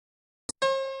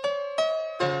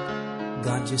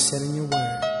God just said in your word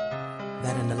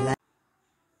that in the last.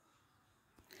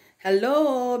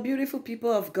 Hello, beautiful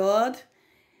people of God.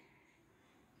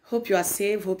 Hope you are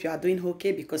safe. Hope you are doing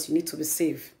okay because you need to be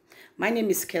safe. My name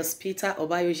is Kels Peter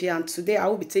Obayoje, and today I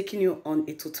will be taking you on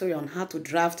a tutorial on how to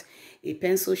draft a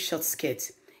pencil short skirt,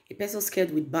 a pencil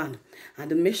skirt with band. And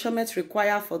the measurements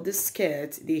required for this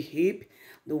skirt, the hip,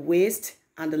 the waist,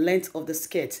 and the length of the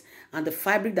skirt. And the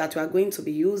fabric that we are going to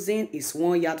be using is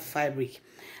 1 yard fabric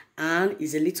and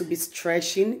is a little bit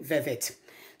stretching velvet.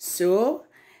 So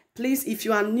please, if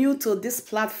you are new to this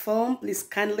platform, please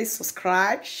kindly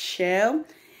subscribe, share,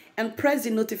 and press the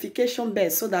notification bell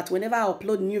so that whenever I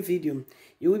upload new video,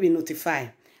 you will be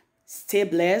notified. Stay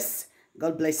blessed.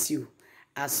 God bless you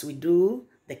as we do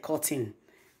the cutting.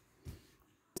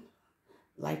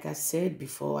 Like I said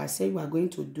before, I said we are going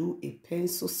to do a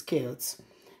pencil skirt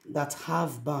that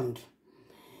have band.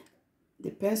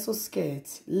 The pencil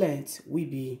skirt length will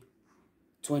be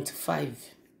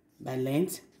 25 by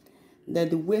length. Then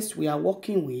the waist we are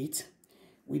working with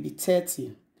will be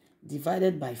 30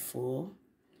 divided by 4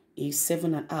 is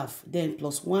 7.5. Then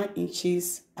plus 1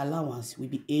 inches allowance will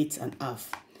be 8.5.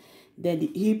 Then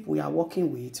the hip we are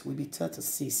working with will be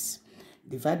 36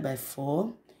 divided by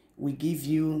 4 will give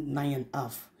you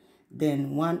 9.5.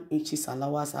 Then 1 inches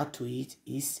allowance add to it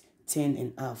is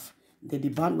 10.5. Then the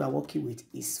band we are working with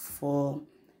is 4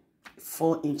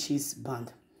 inches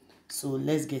band. So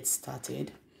let's get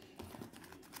started.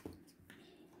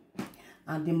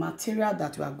 And the material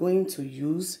that we are going to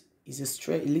use is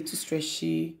a little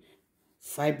stretchy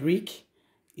fabric.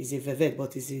 Is a velvet,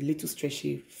 but it's a little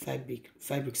stretchy fabric.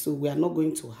 So we are not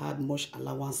going to add much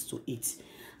allowance to it.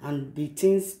 And the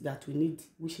things that we need,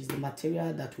 which is the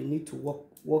material that we need to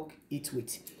work it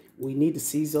with, we need the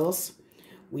scissors,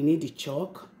 we need the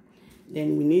chalk,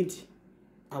 then we need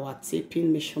our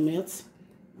taping measurements,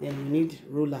 then we need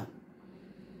ruler.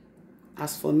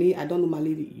 As for me, I don't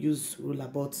normally use ruler,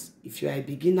 but if you are a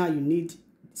beginner, you need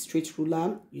straight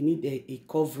ruler, you need a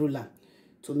curve ruler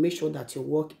to make sure that your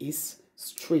work is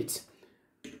straight.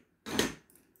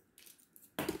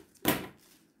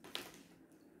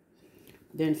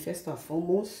 Then first and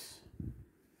foremost,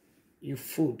 you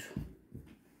fold.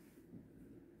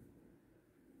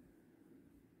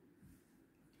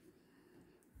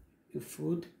 You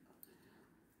fold.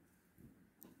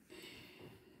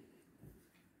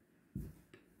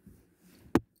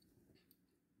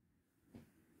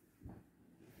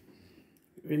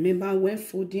 Remember, when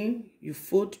folding, you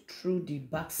fold through the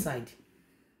back side.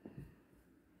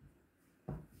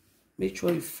 Make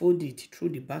sure you fold it through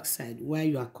the back side while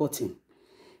you are cutting.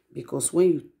 Because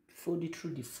when you fold it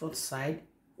through the front side,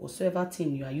 whatsoever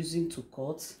thing you are using to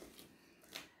cut,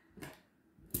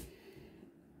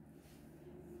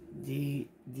 the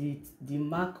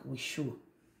mark will show.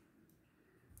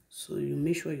 So you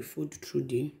make sure you fold through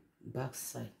the back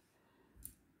side.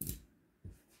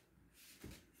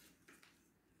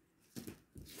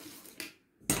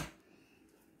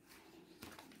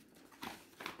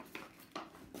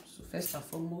 First and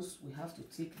foremost, we have to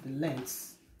take the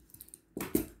length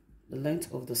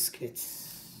of the skirt.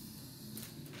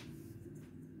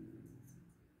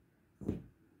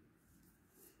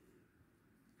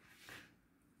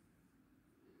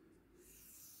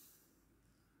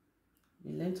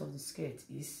 The length of the skirt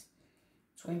is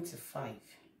 25.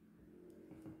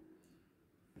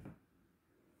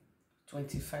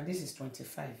 25. This is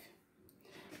 25.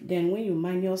 Then when you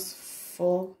minus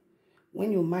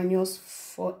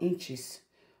 4 inches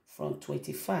from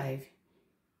 25,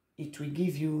 it will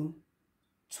give you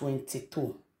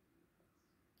 22.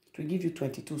 It will give you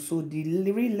 22. So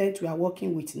the real length we are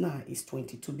working with now is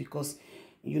 22 because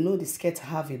you know the skirt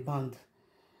have a band.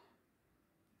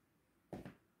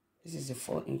 This is the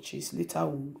 4 inches. Later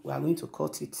we are going to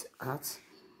cut it out.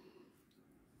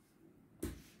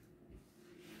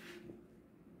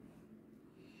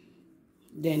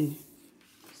 Then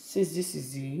since this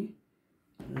is the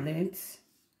length,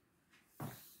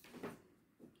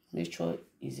 make sure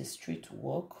it's a straight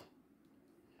walk.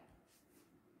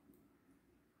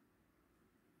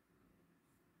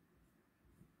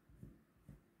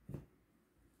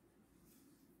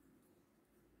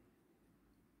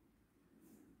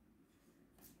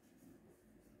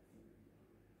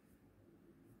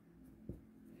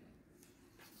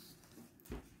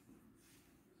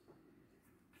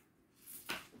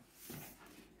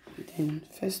 Then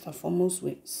first and foremost,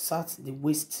 we start the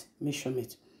waist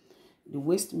measurement. The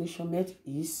waist measurement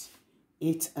is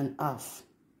 8.5.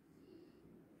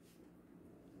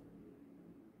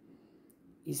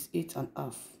 Is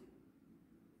 8.5.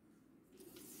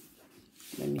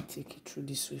 Let me take it through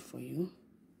this way for you.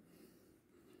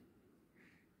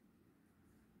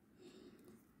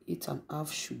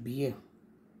 8.5 should be here.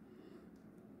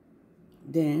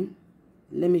 Then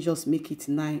let me just make it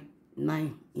 9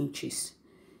 inches.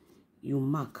 You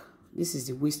mark. This is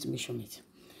the waist measurement.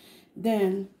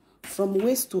 Then from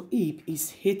waist to hip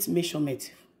is 8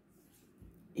 measurement.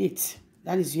 8.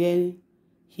 That is where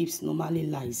hips normally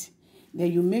lies.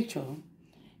 Then you make sure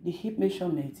the hip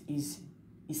measurement is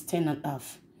 10.5.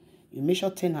 You measure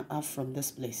 10.5 from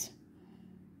this place.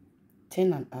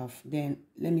 10.5. Then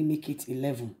let me make it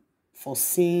 11 for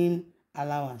seam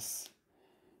allowance.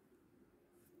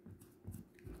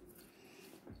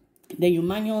 Then you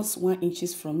minus 1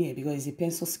 inches from here because it's a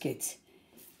pencil skirt.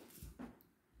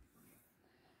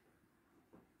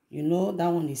 You know that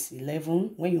one is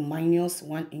 11. When you minus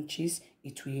 1 inches,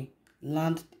 it will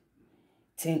land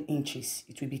 10 inches.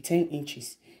 It will be 10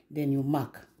 inches. Then you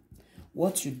mark.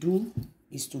 What you do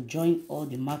is to join all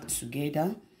the marks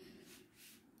together.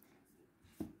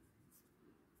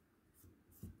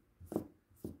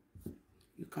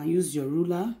 You can use your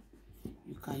ruler.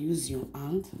 You can use your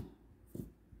hand.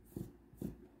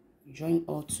 Join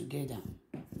all together.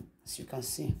 As you can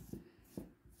see,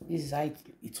 this is how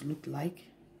it look like.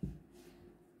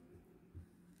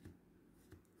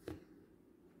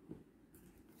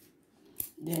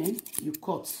 Then you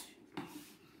cut.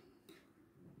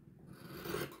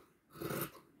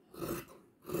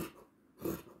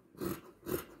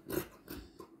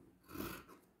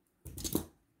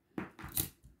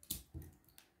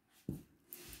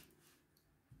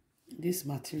 This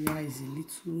material is a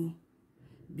little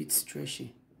bit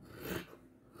stretchy.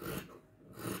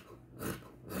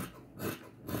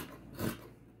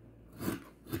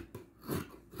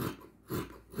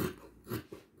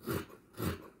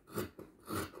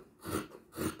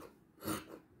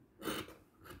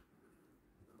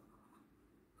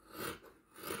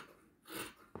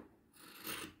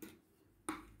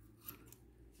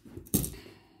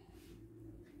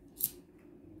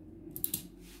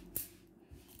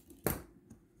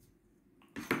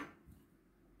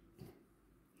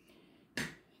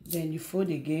 Then you fold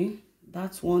again.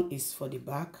 That one is for the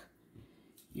back.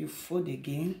 You fold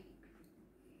again.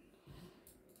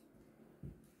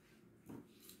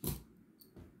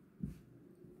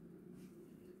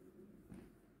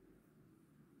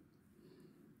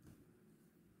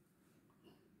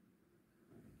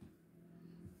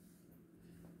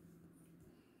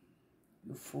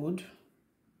 You fold.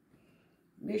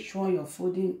 Make sure your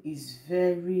folding is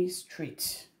very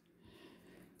straight.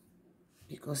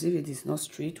 Because if it is not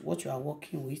straight, what you are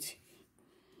working with,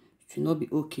 it will not be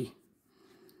okay.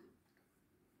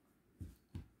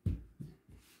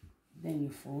 Then you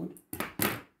fold.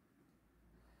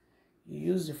 You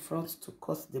use the front to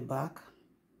cut the back.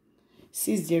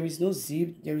 Since there is no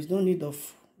zip, there is no need of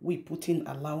we putting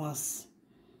allowance,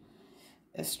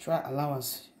 extra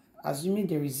allowance. Assuming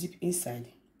there is zip inside,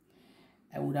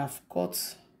 I would have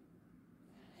placed,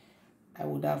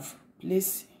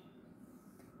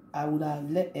 I would have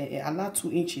allowed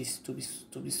 2 inches to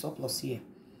be surplus here.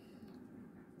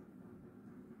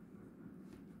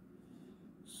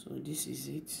 So this is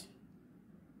it.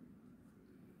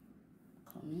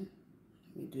 Coming.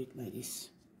 Let me do it like this.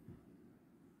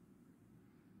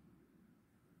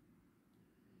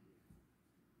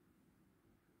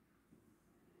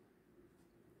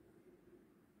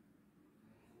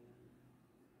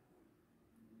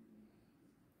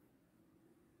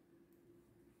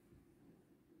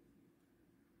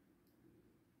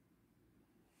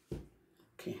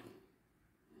 Okay.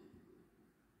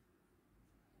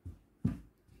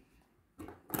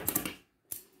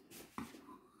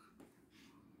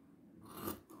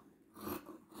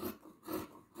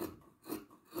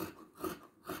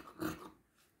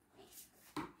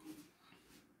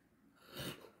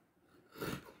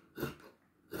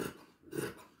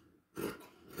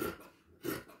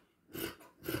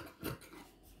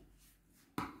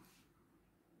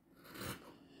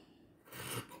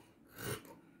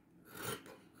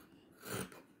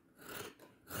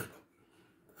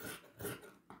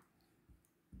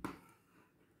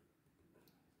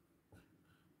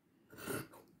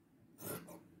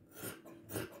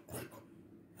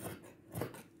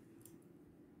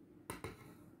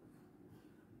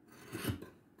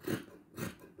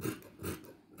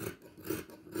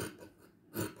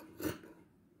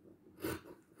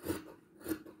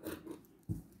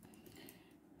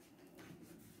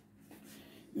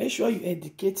 Make sure you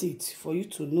educate it for you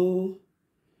to know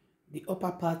the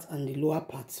upper part and the lower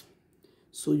part.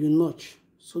 So you notch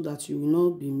so that you will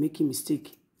not be making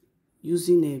mistake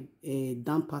using a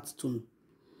down part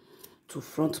to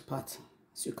front part.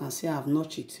 As you can see, I have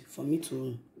notched it for me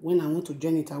to, when I want to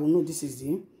join it, I will know this is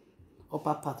the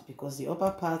upper part, because the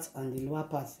upper part and the lower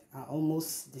part are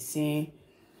almost the same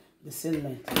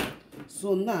length.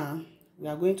 So now we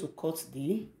are going to cut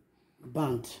the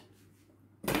band,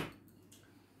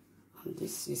 and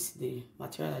this is the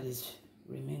material that is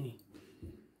remaining.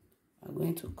 I'm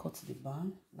going to cut the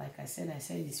band. Like I said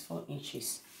it's 4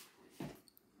 inches.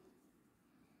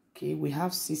 Okay, we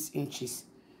have 6 inches.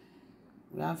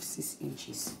 We have 6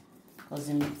 inches because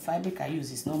the fabric I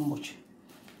use is not much.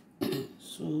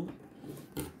 So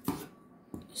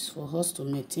it's for us to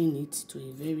maintain it to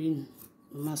a very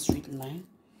normal straight line.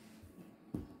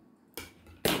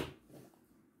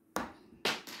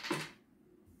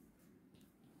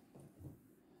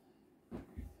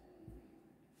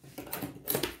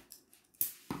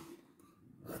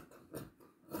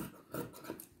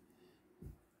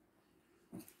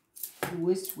 The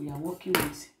waist we are working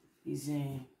with is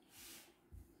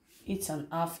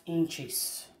 8.5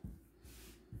 inches.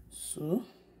 So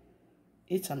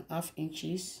 8.5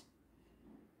 inches.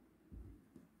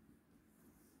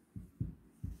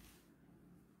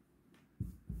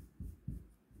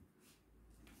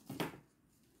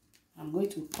 I'm going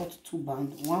to cut 2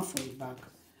 bands, one for the back,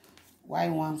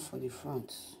 while one for the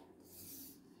front.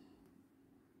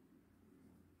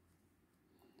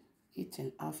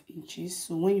 8.5 inches.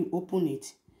 So when you open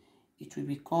it, it will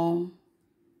become,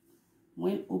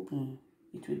 when open,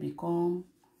 it will become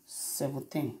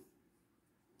 17.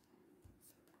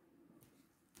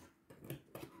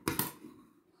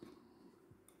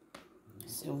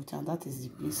 That is the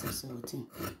place of 17.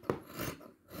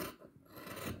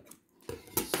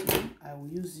 So I will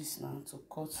use this now to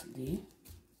cut the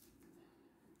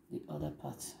other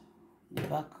part, the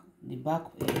back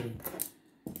part,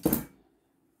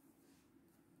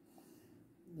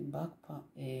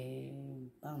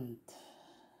 band.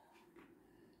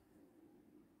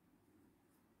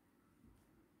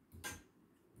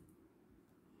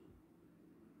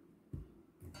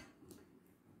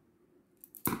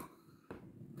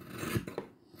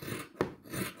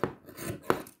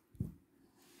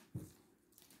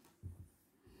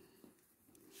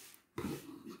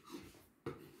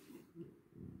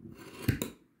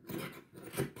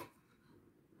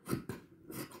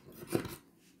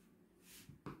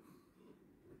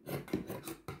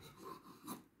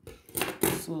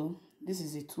 So this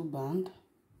is a 2 band.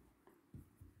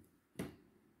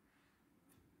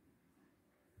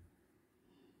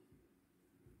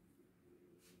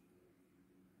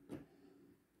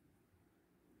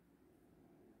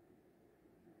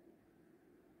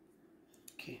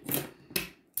 Okay.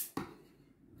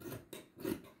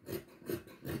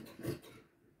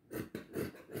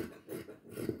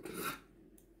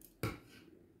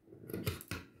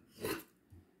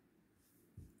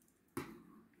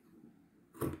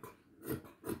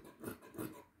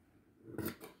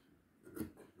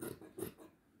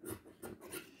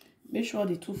 Make sure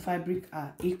the 2 fabric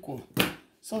are equal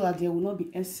so that there will not be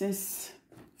excess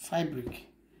fabric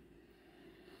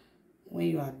when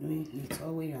you are doing it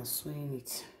or when you are sewing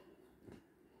it.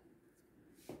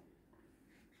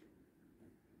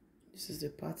 This is the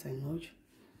part I notch.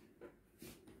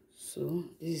 So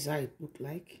this is how it look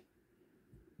like.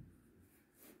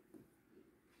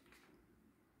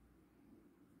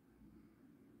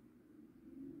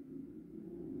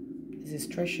 This is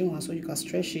stretching one, so you can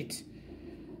stretch it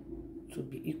to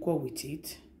be equal with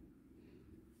it.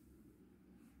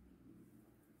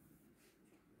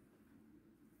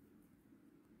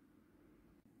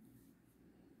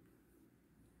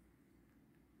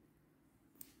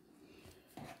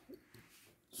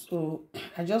 So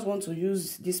I just want to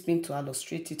use this pin to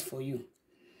illustrate it for you.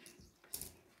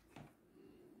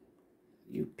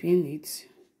 You pin it.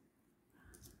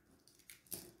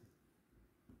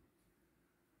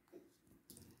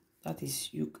 That is,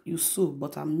 you sew,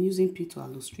 but I'm using pin to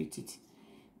illustrate it.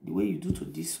 The way you do to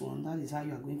this one, that is how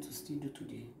you are going to still do to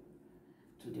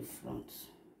the front,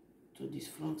 to this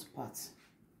front part.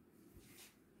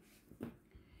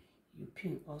 You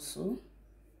pin also.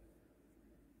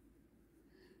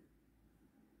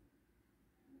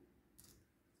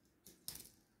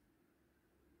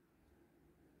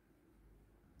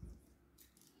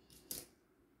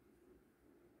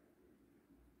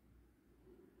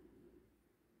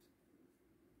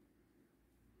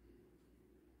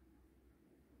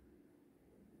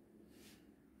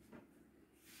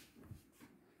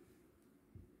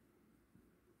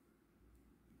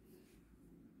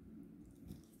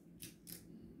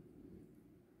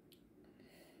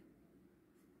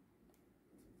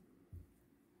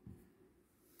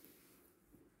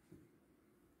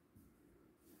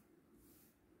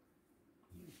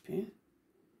 Pin.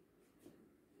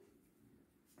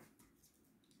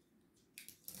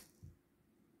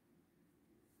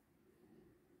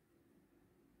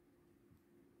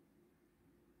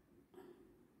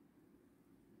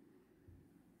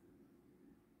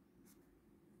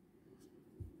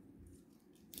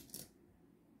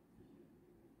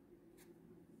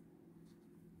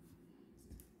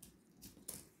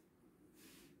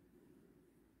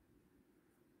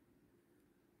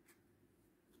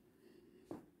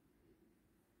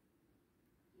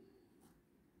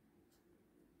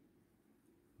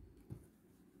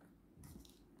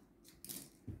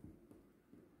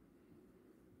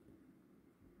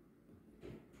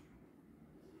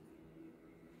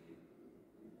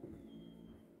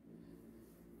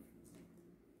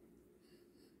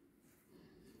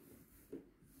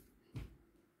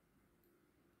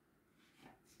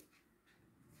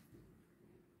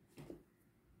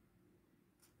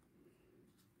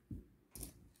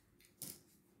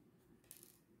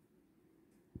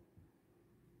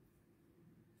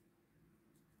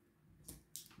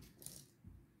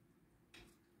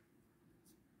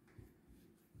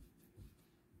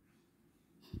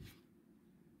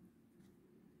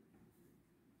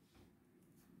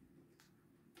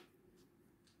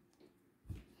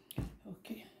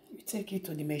 take it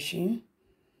to the machine.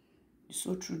 You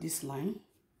sew through this line,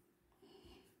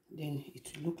 then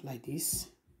it will look like this.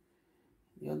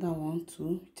 The other one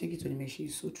too, take it to the machine,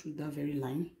 you sew through that very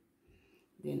line.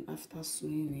 Then after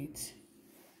sewing it,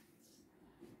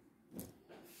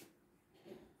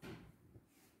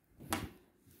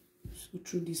 sew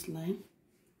through this line,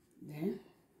 then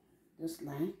this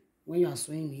line. When you are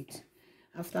sewing it,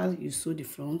 after you sew the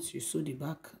front, you sew the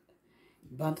back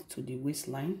to the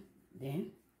waistline.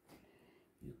 Then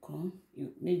you come,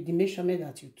 you make the measurement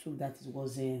that you took, that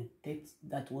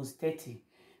was 30.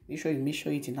 Make sure you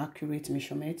measure it in accurate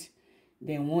measurement.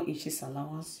 Then 1 inches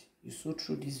allowance, you sew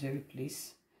through this very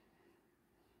place,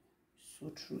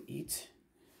 sew through it.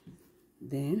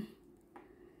 Then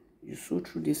you sew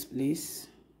through this place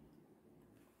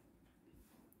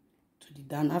to the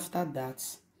down. After that,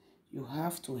 you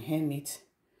have to hem it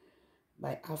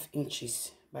by 1/2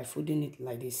 inches by folding it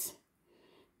like this.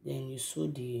 Then you sew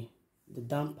the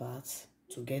down parts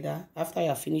together. After you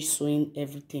have finished sewing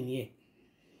everything here,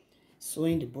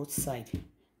 sewing the both side,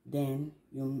 then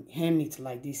you hem it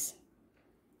like this.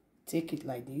 Take it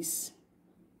like this,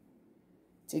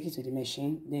 take it to the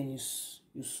machine, then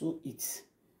you sew it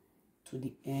to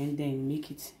the end, then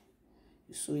make it,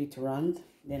 you sew it round.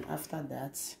 Then after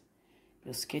that,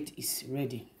 your skirt is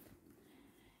ready.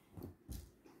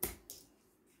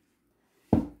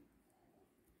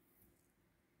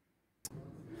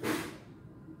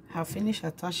 I've finished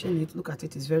attaching it. Look at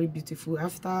it, it's very beautiful.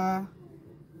 After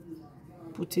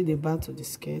putting the band to the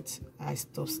skirt, I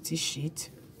stop stitch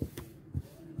it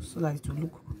so that it will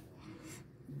look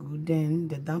good. Then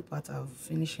the down part, I've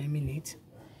finished hemming it.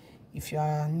 If you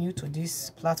are new to this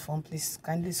platform, please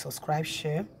kindly subscribe,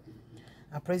 share,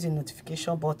 and press the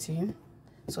notification button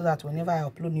so that whenever I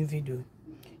upload new video,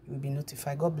 you will be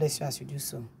notified. God bless you as you do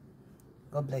so.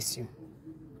 God bless you.